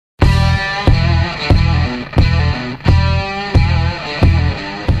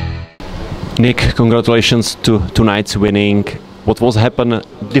Nick, congratulations to tonight's winning. What was happen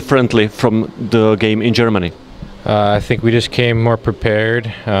differently from the game in Germany? I think we just came more prepared.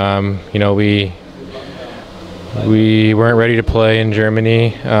 We weren't ready to play in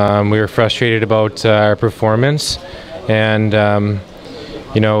Germany. We were frustrated about our performance, and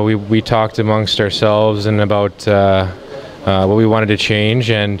we talked amongst ourselves and about what we wanted to change,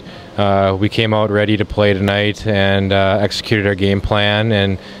 and we came out ready to play tonight and executed our game plan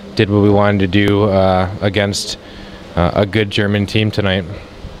and did what we wanted to do against a good German team tonight.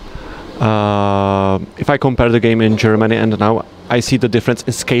 If I compare the game in Germany and now, I see the difference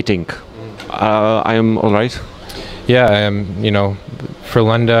in skating. I am all right. Yeah,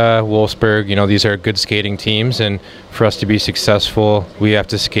 Frölunda, Wolfsburg, these are good skating teams, and for us to be successful, we have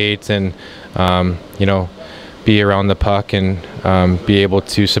to skate and, be around the puck and be able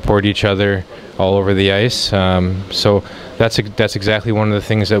to support each other all over the ice. So that's exactly one of the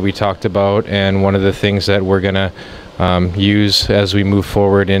things that we talked about, and one of the things that we're going to use as we move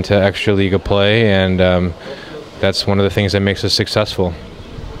forward into Extraliga play, and that's one of the things that makes us successful.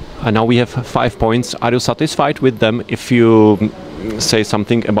 And now we have 5 points. Are you satisfied with them if you say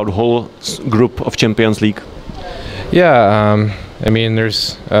something about the whole group of Champions League? Yeah,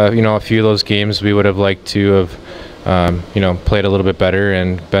 there's a few of those games we would have liked to have played a little bit better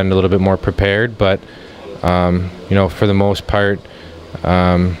and been a little bit more prepared, but for the most part,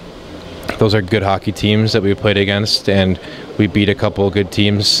 those are good hockey teams that we played against, and we beat a couple of good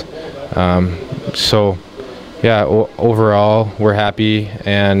teams. So yeah, overall we're happy,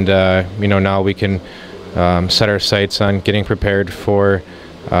 and now we can set our sights on getting prepared for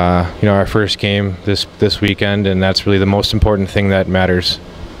our first game this weekend, and that's really the most important thing that matters.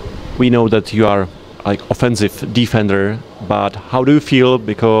 We know that you are like offensive defender, but how do you feel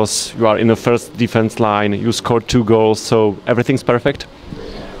because you are in the first defense line, you scored 2 goals, so everything's perfect?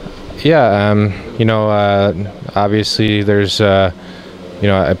 Yeah, obviously there's I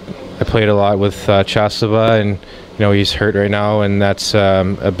played a lot with Chasova, and he's hurt right now, and that's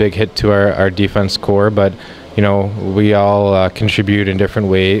a big hit to our defense core, but we all contribute in different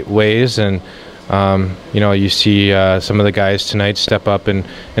ways, and you see some of the guys tonight step up and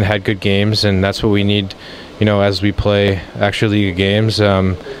had good games, and that's what we need as we play Extraliga games.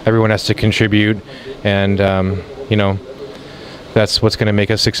 Everyone has to contribute, and that's what's going to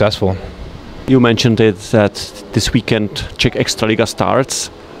make us successful. You mentioned it that this weekend Czech Extraliga starts.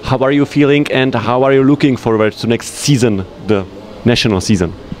 How are you feeling, and how are you looking forward to next season, the national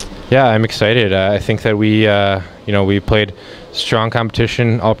season? Yeah, I'm excited. I think that we played strong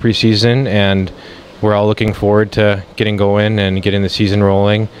competition all preseason, and we're all looking forward to getting going and getting the season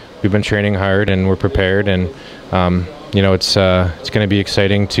rolling. We've been training hard, and we're prepared, and it's going to be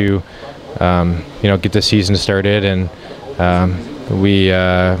exciting to get the season started, and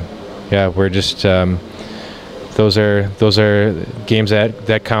we're just those are games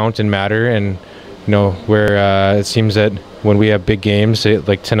that count and matter, and where it seems that when we have big games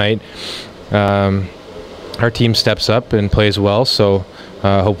like tonight, our team steps up and plays well, so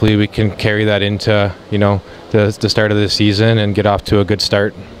hopefully we can carry that into the start of the season and get off to a good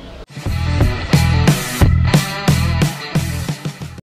start.